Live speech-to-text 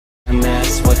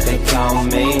that's what they call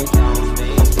me.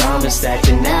 I promise that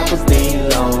you'll never be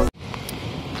alone.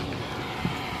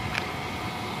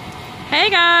 Hey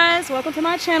guys, welcome to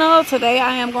my channel. Today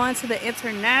I am going to the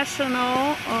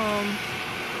international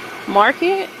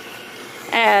market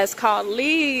as called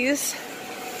Lee's,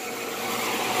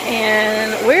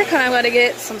 and we're kind of going to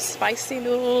get some spicy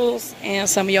noodles and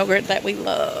some yogurt that we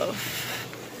love.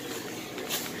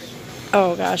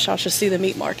 Oh gosh, y'all should see the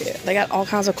meat market. They got all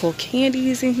kinds of cool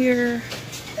candies in here.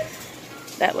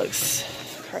 That looks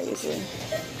crazy.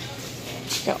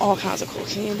 Got all kinds of cool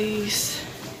candies.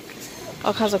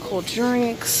 All kinds of cool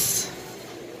drinks.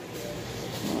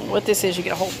 What this is, you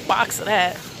get a whole box of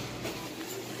that,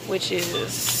 which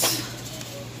is,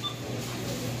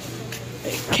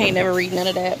 I can't never read none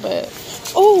of that,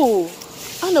 but oh,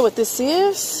 I know what this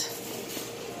is.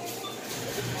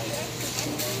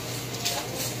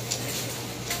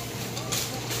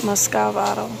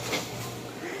 Muscovado.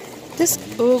 This,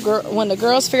 oh girl, when the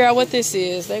girls figure out what this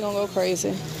is, they're gonna go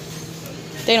crazy.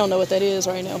 They don't know what that is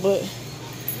right now, but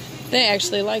they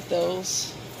actually like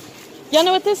those. Y'all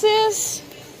know what this is?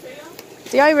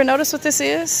 Do y'all even notice what this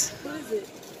is? What is it?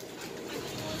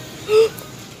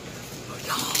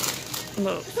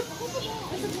 Look.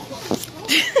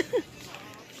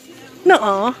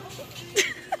 Nuh-uh.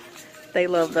 They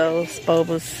love those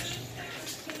bobas.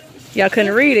 Y'all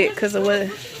couldn't read it because of what?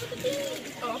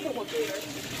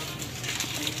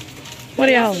 What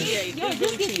are y'all?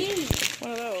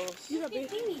 One of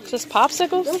those. Just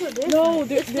popsicles? No,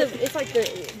 it's like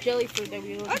the jelly fruit that we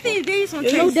use. I think these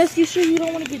ones. No, that's you sure you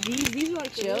don't want to get these? These are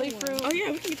like Jelly fruit. Oh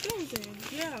yeah, we can get those then.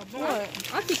 Yeah, but What?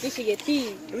 I think we should get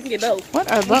these. we can get both.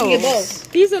 What are We can get those?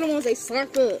 both. These are the ones they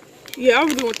slurp up. Yeah, I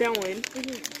was doing that one.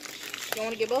 You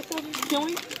want to get both of them? Can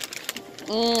we?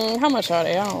 How much are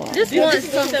they? I don't know. This one's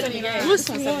 $179. What's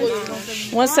one?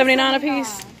 $179 a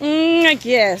piece? I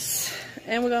guess.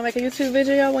 And we're gonna make a YouTube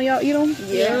video when y'all eat them?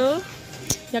 Yeah.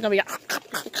 Y'all gonna be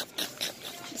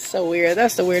so weird.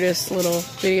 That's the weirdest little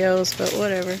videos, but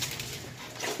whatever.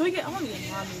 Can we get? I want to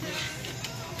get mom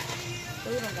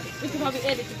We can probably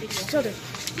edit the video. Show them.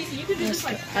 You could do this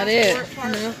like I did.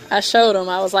 I showed them.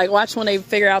 I was like, watch when they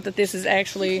figure out that this is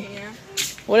actually,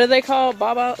 what are they called?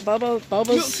 Bobas? Boba.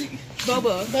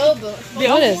 Boba.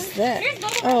 What is that?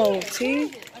 Oh,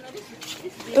 tea?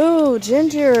 Ooh,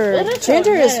 ginger.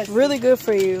 Ginger is really good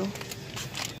for you.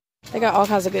 They got all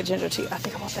kinds of good ginger tea. I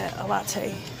think I want that, a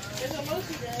latte.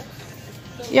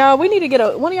 Y'all, we need to get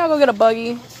a, one of y'all go get a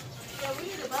buggy.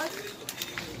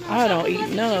 I don't eat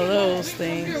none of those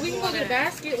things. We can go get a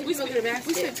basket. We can go get a basket.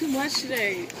 We spent too much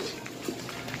today.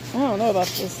 I don't know about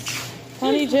this.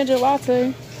 Honey ginger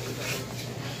latte.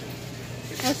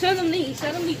 Now show them these.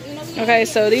 Show them these. You know, Okay,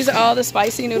 so these are all the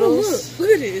spicy noodles.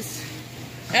 Look at this.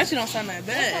 Actually, don't sound that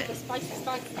bad.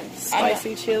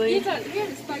 Spicy chili. Here's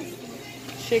the spicy.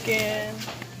 Chicken.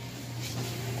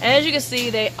 As you can see,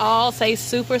 they all say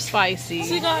super spicy.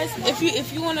 See guys,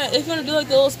 if you wanna do like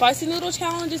the little spicy noodle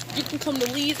challenges, you can come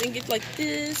to Lee's and get like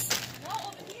this.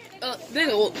 Then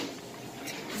it will.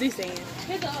 Here's the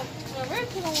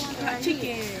original one. Hot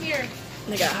chicken. Here.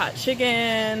 They got hot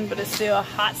chicken, but it's still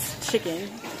hot chicken.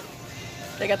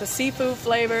 They got the seafood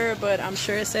flavor, but I'm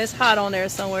sure it says hot on there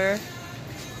somewhere.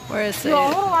 Where is it? Yo,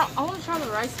 I want to try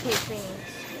the rice cake thing.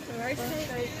 The rice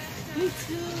cake. Me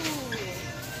too.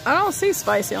 I don't see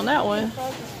spicy on that one.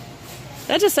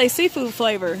 That just say seafood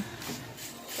flavor.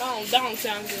 That don't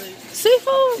sound good.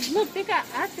 Seafood? Look, they got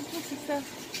octopus and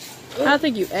stuff. I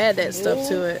think you add that stuff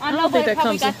to it. I know, don't think but that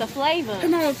comes got the flavor.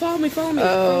 Come on, follow me.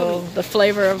 Oh, the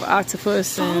flavor of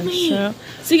octopus and shrimp.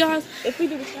 See guys, if we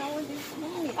do the challenge,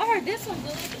 I heard this one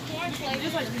good. The corn flavor.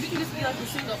 just like we can just be like the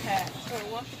single pack.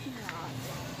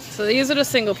 So these are the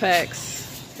single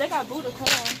packs. They got Buddha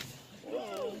corn.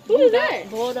 Who is that?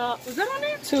 Buddha. Was that on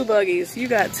there? 2 buggies. You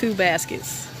got 2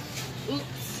 baskets.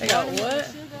 Oops. They got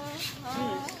what?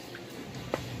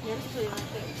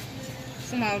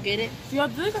 Somebody will get it. Y'all,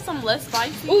 do they got something less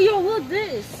spicy? Oh, yo, look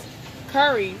this.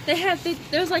 Curry. They have.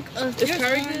 There's like a. Is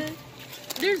curry good?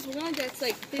 There's one that's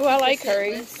like. Oh, I like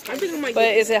curry. I think I might But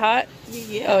get is it hot?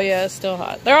 Yeah. Oh yeah, it's still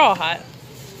hot. They're all hot.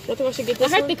 I think I should get I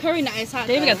this heard one. the curry not as hot.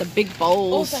 They even got the big Oh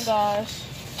bowls. my gosh.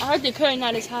 I heard the curry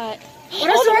not as hot. Oh,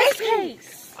 that's the rice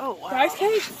cakes. Oh wow. Rice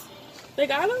cakes? They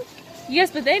got them?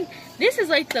 Yes, but then this is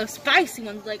like the spicy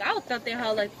ones. Like I thought they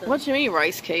had like the. What you mean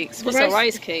rice cakes? What's a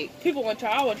rice cake? People want to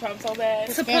try. I want to try them so bad.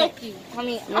 Tapoki. I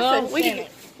mean, Well, I we said can.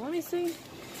 it. Let me see.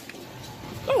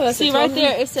 Oh, that's See a right total-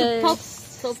 there, it says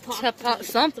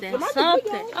something.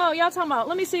 Oh, y'all talking about?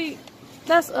 Let me see.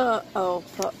 That's I don't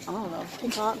know.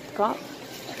 Peacock.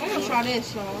 I'm gonna try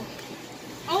this, y'all.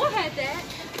 Oh, I had that.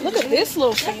 Look at this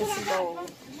little fancy bowl.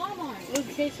 Walmart. What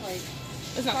it tastes like?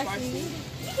 It's not spicy. You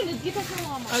can just get that from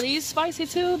Walmart. Are these spicy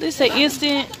too? They say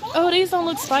instant. Oh, these don't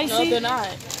look spicy. No, they're not.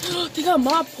 They got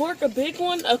ma pork, a big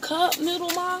one, a cup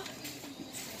noodle ma.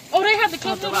 Oh, they have the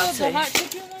cup What noodles, do I the hot say?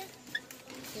 chicken one.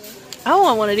 I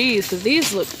want one of these because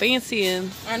these look fancy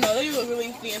and. I know, they look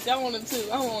really fancy. I want them too.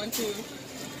 I want one too.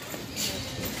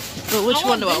 But which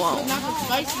one do I want? Not the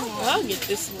spicy one. Well, I'll get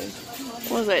this one.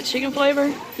 What is that? Chicken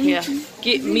flavor? Yeah.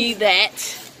 Get me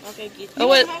that. Okay, get Oh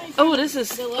wait. Oh, this is.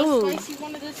 The less Oh, spicy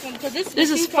one of this one. Cause this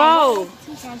is $2. pho.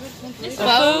 This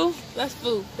Faux. That's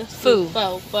food. That's Foo.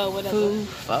 Faux, whatever. Foo.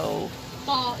 Faux.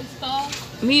 pho. It's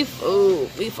pho. Me foo.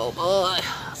 Me foo boy.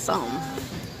 Something.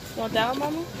 Want that one,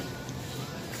 mama?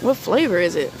 What flavor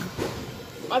is it?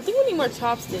 I think we need more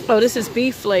chopsticks. Oh, this is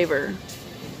beef flavor.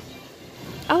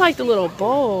 I like the little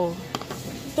bowl.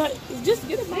 Just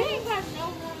get it, They mama. ain't got no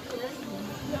room for this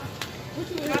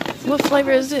one. What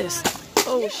flavor is this?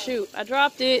 Oh shoot! I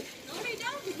dropped it. No, they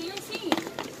don't, because you don't see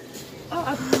it. Oh,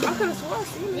 I could have sworn I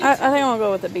seen it. I think I'm gonna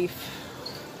go with the beef.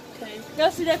 Okay. No,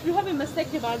 see that you haven't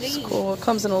mistaken about these. Cool. It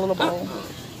comes in a little bowl.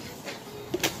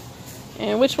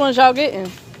 And which ones y'all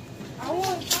getting? I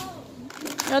want.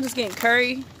 Y'all just getting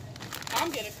curry I'm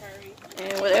getting curry.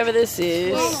 and whatever this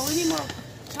is. No, we need more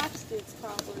chopsticks,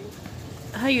 probably.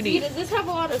 How you See, eat? does this have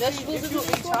a lot of If vegetables in you it?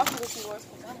 eat chopsticks, you want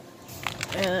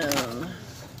some.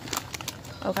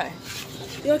 Okay.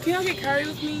 Yo, can y'all get curry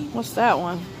with me? What's that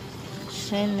one?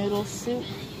 Shin noodle soup.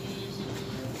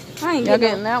 I ain't Y'all getting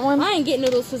getting that one? I ain't getting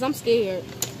noodles because I'm scared.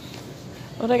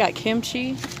 Oh, they got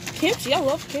kimchi, Kimchi, I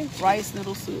love kimchi. rice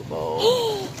noodle soup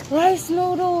bowl. Rice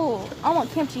noodle. I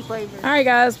want kimchi flavor. All right,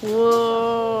 guys.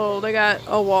 Whoa, they got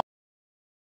a wall.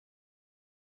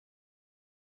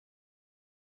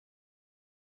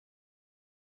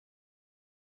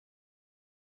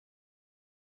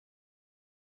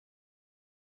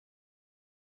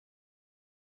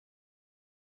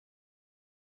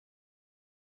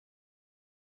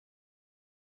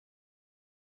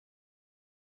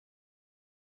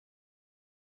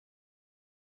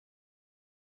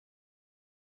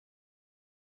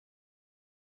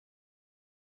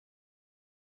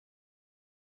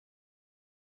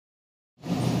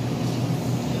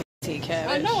 Tea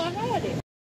cabbage. I know, I had it.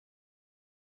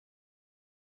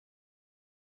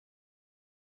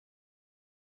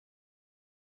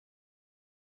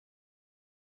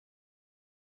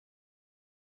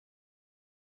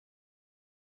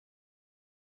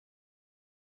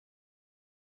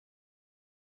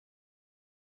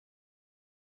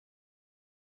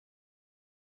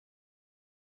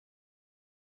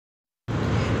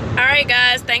 Alright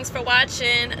guys, thanks for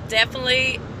watching.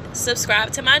 Definitely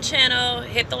subscribe to my channel,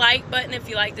 hit the like button if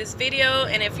you like this video,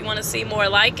 and if you want to see more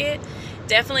like it,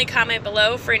 definitely comment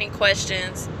below for any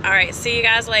questions. Alright, see you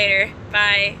guys later.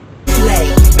 Bye.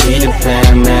 Peter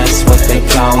Pan, that's what they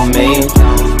call me.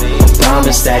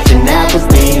 Promise that you never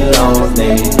be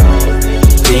lonely.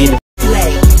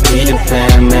 Peter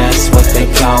Pan, that's what they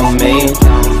call me.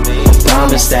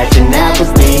 Promise that you never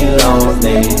be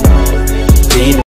lonely.